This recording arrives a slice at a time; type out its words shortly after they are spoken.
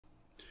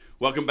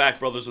Welcome back,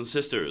 brothers and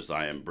sisters.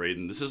 I am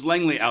Braden. This is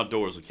Langley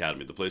Outdoors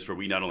Academy, the place where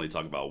we not only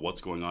talk about what's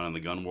going on in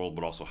the gun world,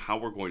 but also how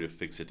we're going to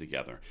fix it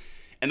together.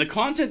 And the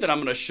content that I'm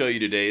going to show you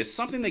today is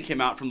something that came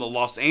out from the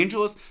Los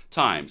Angeles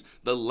Times,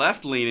 the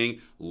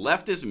left-leaning,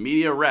 leftist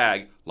media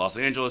rag, Los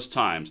Angeles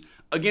Times,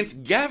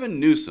 against Gavin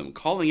Newsom,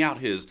 calling out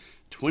his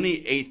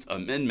 28th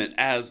Amendment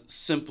as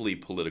simply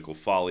political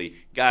folly.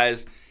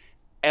 Guys,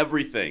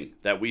 everything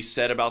that we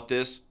said about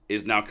this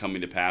is now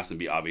coming to pass and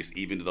be obvious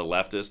even to the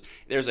leftists.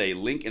 There's a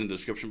link in the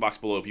description box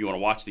below if you want to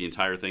watch the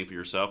entire thing for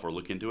yourself or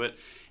look into it.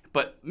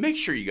 But make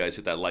sure you guys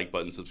hit that like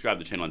button, subscribe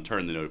to the channel, and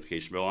turn the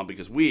notification bell on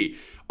because we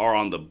are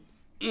on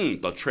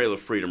the trail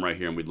of freedom right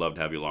here, and we'd love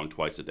to have you along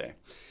twice a day.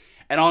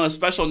 And on a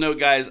special note,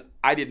 guys,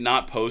 I did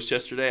not post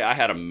yesterday. I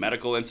had a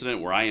medical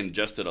incident where I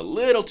ingested a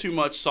little too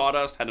much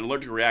sawdust, had an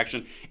allergic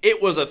reaction.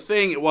 It was a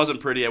thing. It wasn't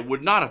pretty. I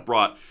would not have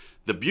brought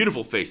the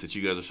beautiful face that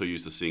you guys are so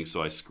used to seeing,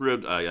 so I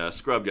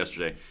scrubbed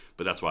yesterday,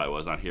 but that's why I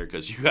was not here,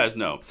 because you guys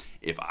know,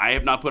 if I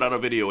have not put out a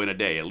video in a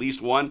day, at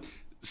least one,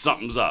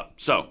 something's up.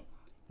 So,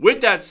 with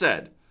that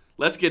said,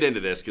 let's get into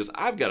this, because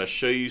I've got to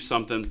show you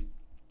something.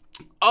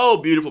 Oh,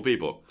 beautiful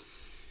people.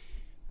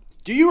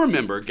 Do you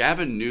remember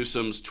Gavin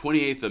Newsom's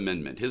 28th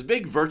Amendment, his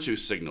big virtue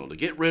signal to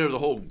get rid of the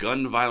whole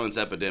gun violence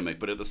epidemic,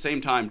 but at the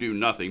same time do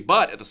nothing,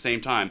 but at the same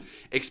time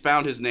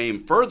expound his name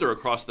further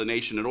across the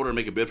nation in order to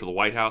make a bid for the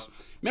White House?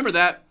 Remember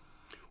that?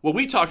 Well,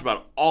 we talked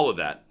about all of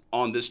that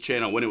on this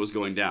channel when it was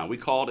going down. We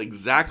called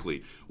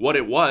exactly what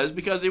it was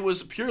because it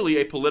was purely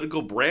a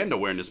political brand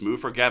awareness move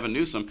for Gavin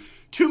Newsom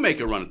to make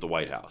a run at the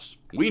White House.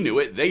 We knew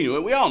it. They knew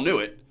it. We all knew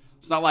it.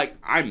 It's not like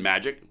I'm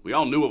magic. We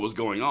all knew what was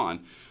going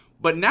on.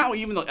 But now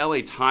even the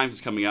LA Times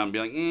is coming out and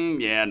being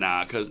like, yeah,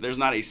 nah, because there's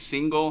not a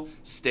single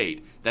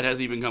state that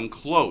has even come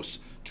close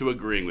to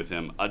agreeing with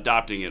him,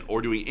 adopting it,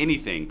 or doing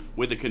anything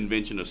with the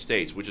Convention of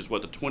States, which is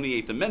what the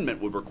 28th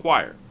Amendment would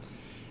require.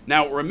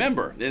 Now,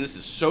 remember, and this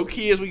is so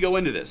key as we go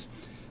into this,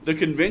 the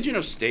Convention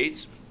of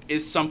States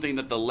is something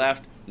that the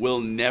left will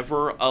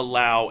never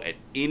allow at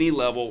any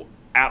level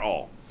at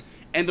all.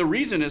 And the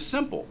reason is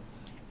simple.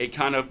 It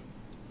kind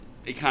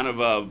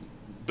of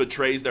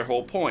betrays their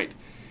whole point.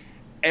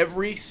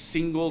 Every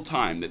single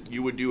time that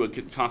you would do a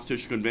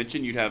constitutional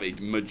convention, you'd have a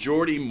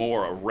majority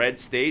more of red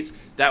states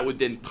that would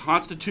then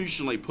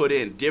constitutionally put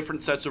in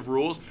different sets of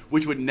rules,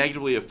 which would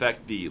negatively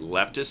affect the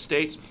leftist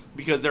states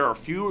because there are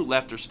fewer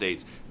leftist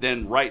states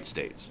than right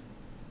states.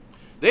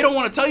 They don't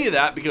want to tell you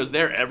that because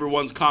they're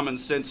everyone's common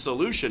sense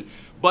solution.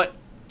 But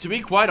to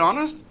be quite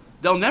honest,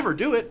 they'll never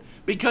do it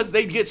because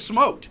they'd get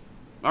smoked.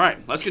 All right,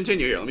 let's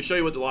continue here. Let me show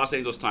you what the Los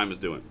Angeles Times is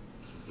doing.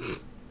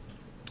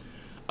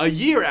 A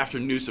year after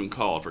Newsom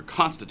called for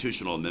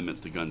constitutional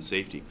amendments to gun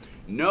safety,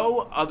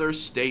 no other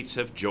states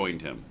have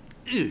joined him.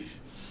 Ew.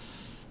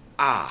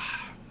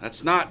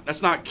 That's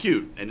not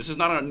cute. And this is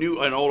not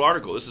an old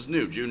article. This is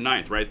new, June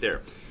 9th, right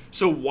there.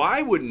 So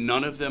why would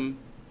none of them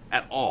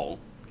at all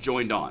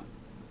joined on?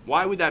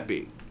 Why would that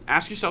be?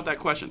 Ask yourself that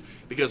question.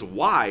 Because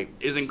why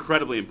is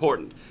incredibly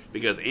important.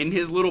 Because in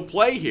his little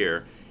play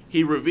here,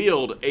 he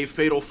revealed a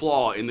fatal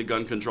flaw in the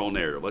gun control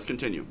narrative. Let's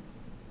continue.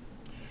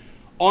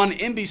 On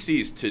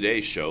NBC's Today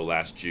Show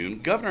last June,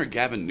 Governor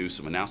Gavin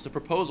Newsom announced a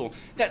proposal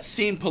that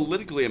seemed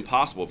politically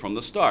impossible from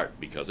the start,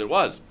 because it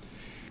was.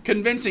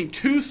 Convincing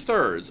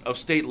 2/3 of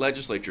state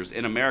legislatures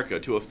in America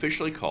to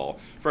officially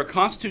call for a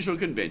constitutional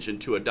convention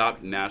to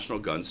adopt national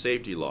gun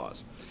safety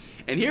laws.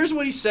 And here's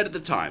what he said at the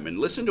time, and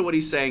listen to what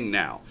he's saying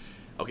now.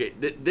 Okay,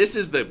 this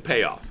is the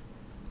payoff.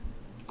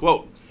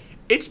 Quote,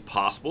 "It's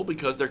possible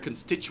because their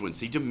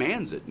constituency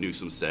demands it,"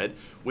 Newsom said,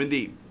 when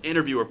the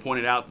interviewer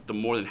pointed out that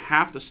more than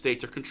half the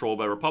states are controlled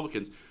by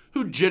Republicans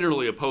who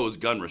generally oppose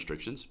gun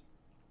restrictions.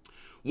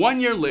 1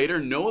 year later,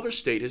 no other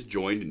state has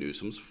joined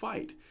Newsom's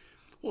fight.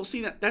 Well,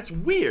 see, that's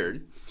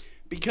weird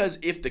because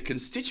if the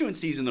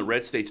constituencies in the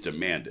red states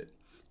demand it,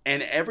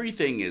 and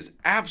everything is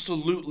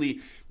absolutely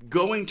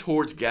going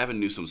towards Gavin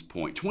Newsom's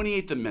point,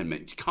 28th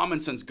Amendment, common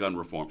sense gun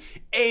reform,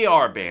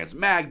 AR bans,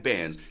 mag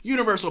bans,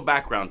 universal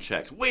background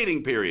checks,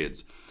 waiting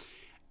periods,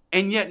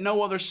 and yet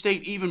no other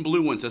state, even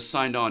blue ones, has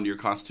signed on to your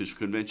constitutional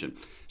convention.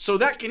 So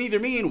that can either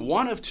mean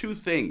one of two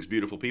things,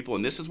 beautiful people,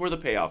 and this is where the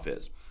payoff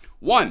is.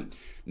 One,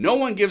 no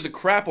one gives a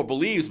crap or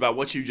believes about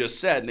what you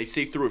just said, and they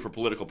see through it for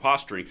political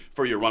posturing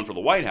for your run for the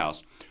White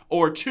House.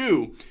 Or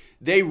two,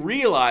 they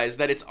realize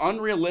that it's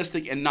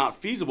unrealistic and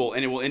not feasible,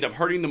 and it will end up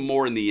hurting them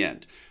more in the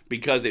end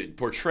because it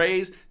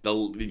portrays the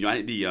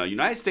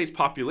United States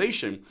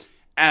population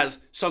as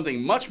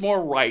something much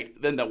more right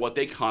than what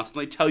they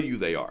constantly tell you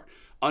they are.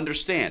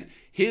 Understand,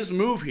 his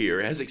move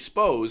here has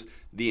exposed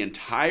the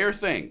entire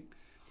thing.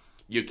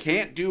 You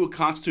can't do a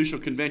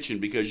constitutional convention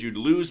because you'd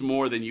lose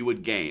more than you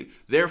would gain.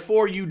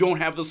 Therefore, you don't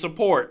have the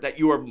support that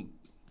you are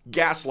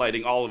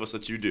gaslighting all of us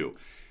that you do.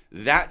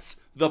 That's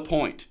the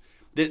point.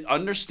 That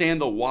understand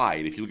the why,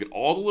 and if you look at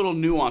all the little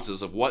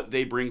nuances of what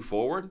they bring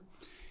forward,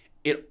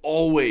 it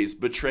always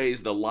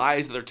betrays the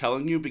lies that they're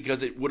telling you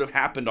because it would have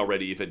happened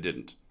already if it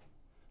didn't.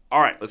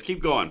 All right, let's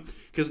keep going.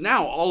 Because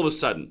now, all of a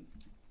sudden,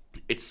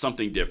 it's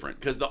something different.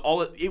 Because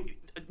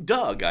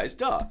duh, guys,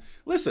 duh.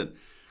 Listen,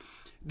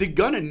 the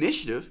gun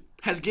initiative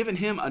has given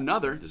him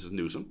another, this is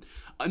Newsom,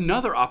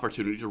 another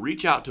opportunity to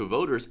reach out to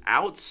voters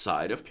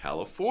outside of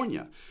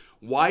California,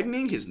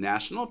 widening his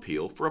national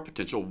appeal for a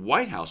potential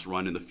White House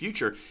run in the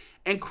future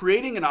and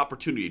creating an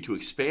opportunity to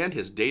expand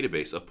his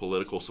database of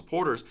political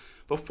supporters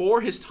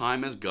before his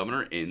time as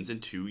governor ends in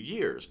 2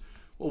 years.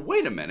 Well,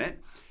 wait a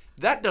minute.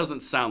 That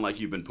doesn't sound like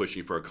you've been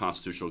pushing for a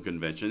constitutional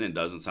convention and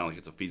doesn't sound like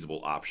it's a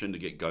feasible option to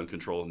get gun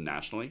control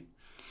nationally.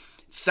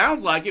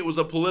 Sounds like it was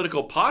a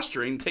political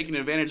posturing, taking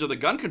advantage of the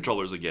gun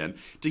controllers again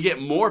to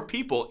get more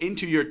people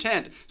into your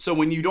tent. So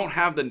when you don't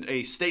have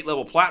a state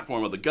level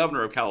platform of the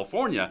governor of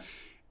California,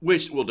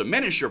 which will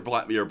diminish your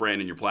brand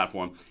and your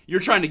platform, you're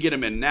trying to get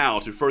them in now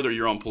to further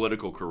your own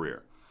political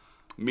career.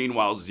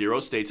 Meanwhile, 0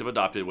 states have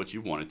adopted what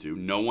you wanted to.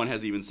 No one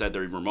has even said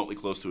they're even remotely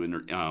close to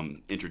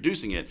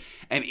introducing it.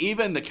 And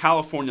even the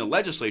California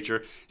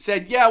legislature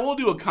said, yeah, we'll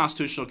do a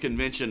constitutional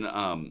convention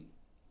I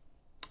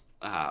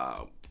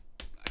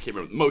can't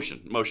remember,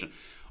 motion.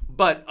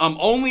 But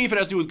only if it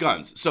has to do with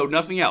guns. So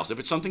nothing else. If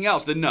it's something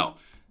else, then no.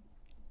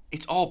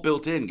 It's all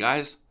built in,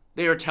 guys.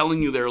 They are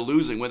telling you they're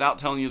losing without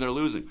telling you they're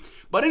losing.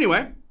 But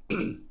anyway,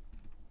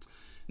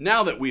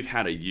 now that we've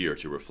had a year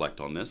to reflect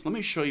on this, let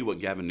me show you what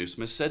Gavin Newsom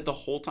has said the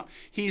whole time.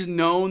 He's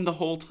known the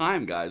whole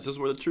time, guys. This is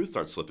where the truth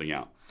starts slipping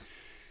out.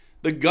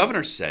 The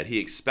governor said he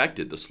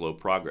expected the slow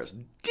progress.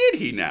 Did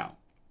he now?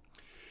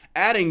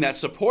 Adding that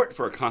support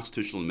for a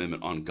constitutional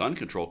amendment on gun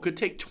control could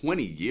take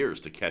 20 years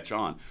to catch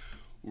on.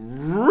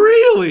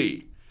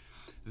 Really?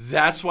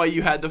 That's why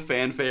you had the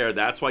fanfare.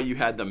 That's why you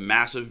had the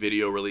massive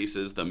video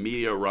releases, the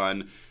media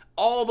run,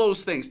 all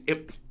those things.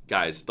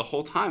 Guys, the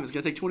whole time it's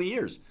going to take 20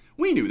 years.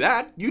 We knew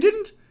that. You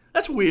didn't?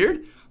 That's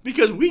weird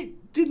because we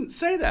didn't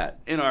say that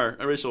in our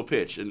original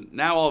pitch. And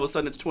now all of a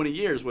sudden it's 20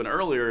 years when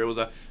earlier it was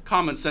a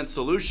common sense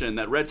solution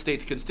that red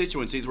states'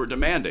 constituencies were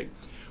demanding.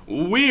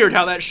 Weird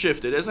how that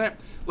shifted, isn't it?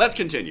 Let's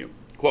continue.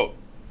 Quote,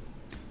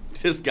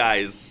 this guy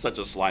is such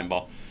a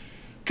slimeball.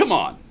 Come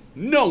on,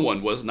 no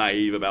one was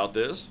naive about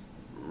this.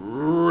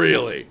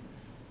 Really?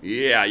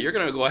 Yeah, you're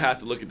going to have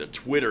to look at the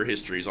Twitter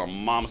histories on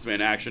Moms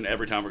Demand Action,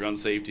 Every Time for Gun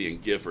Safety,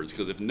 and Giffords,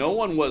 because if no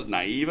one was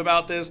naive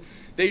about this,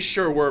 they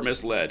sure were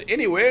misled.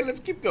 Anyway, let's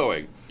keep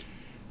going.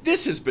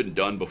 This has been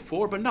done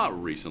before, but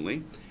not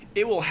recently.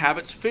 It will have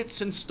its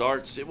fits and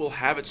starts. It will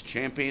have its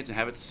champions and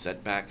have its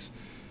setbacks.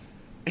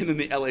 And then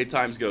the LA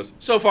Times goes,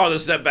 so far the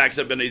setbacks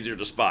have been easier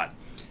to spot.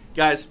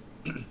 Guys,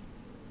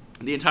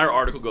 the entire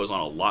article goes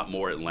on a lot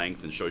more at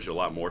length and shows you a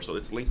lot more, so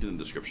it's linked in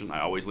the description. I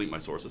always link my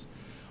sources.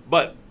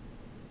 But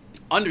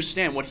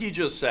understand what he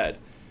just said.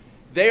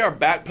 They are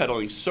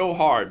backpedaling so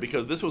hard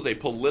because this was a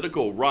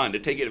political run to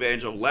take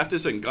advantage of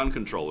leftists and gun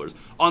controllers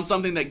on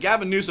something that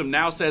Gavin Newsom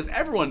now says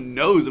everyone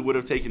knows it would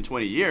have taken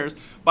 20 years.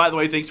 By the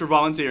way, thanks for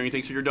volunteering,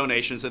 thanks for your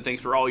donations, and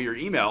thanks for all your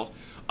emails.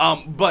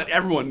 But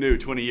everyone knew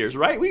 20 years,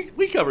 right?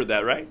 We covered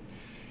that, right?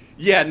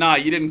 Yeah, nah,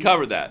 you didn't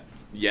cover that.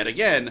 Yet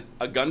again,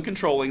 a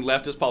gun-controlling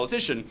leftist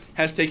politician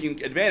has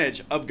taken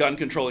advantage of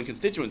gun-controlling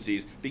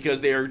constituencies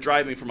because they are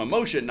driving from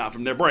emotion, not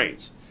from their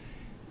brains.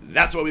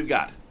 That's what we've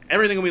got.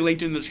 Everything will be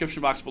linked in the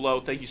description box below.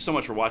 Thank you so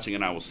much for watching,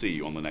 and I will see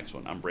you on the next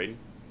one. I'm Brady.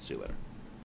 See you later.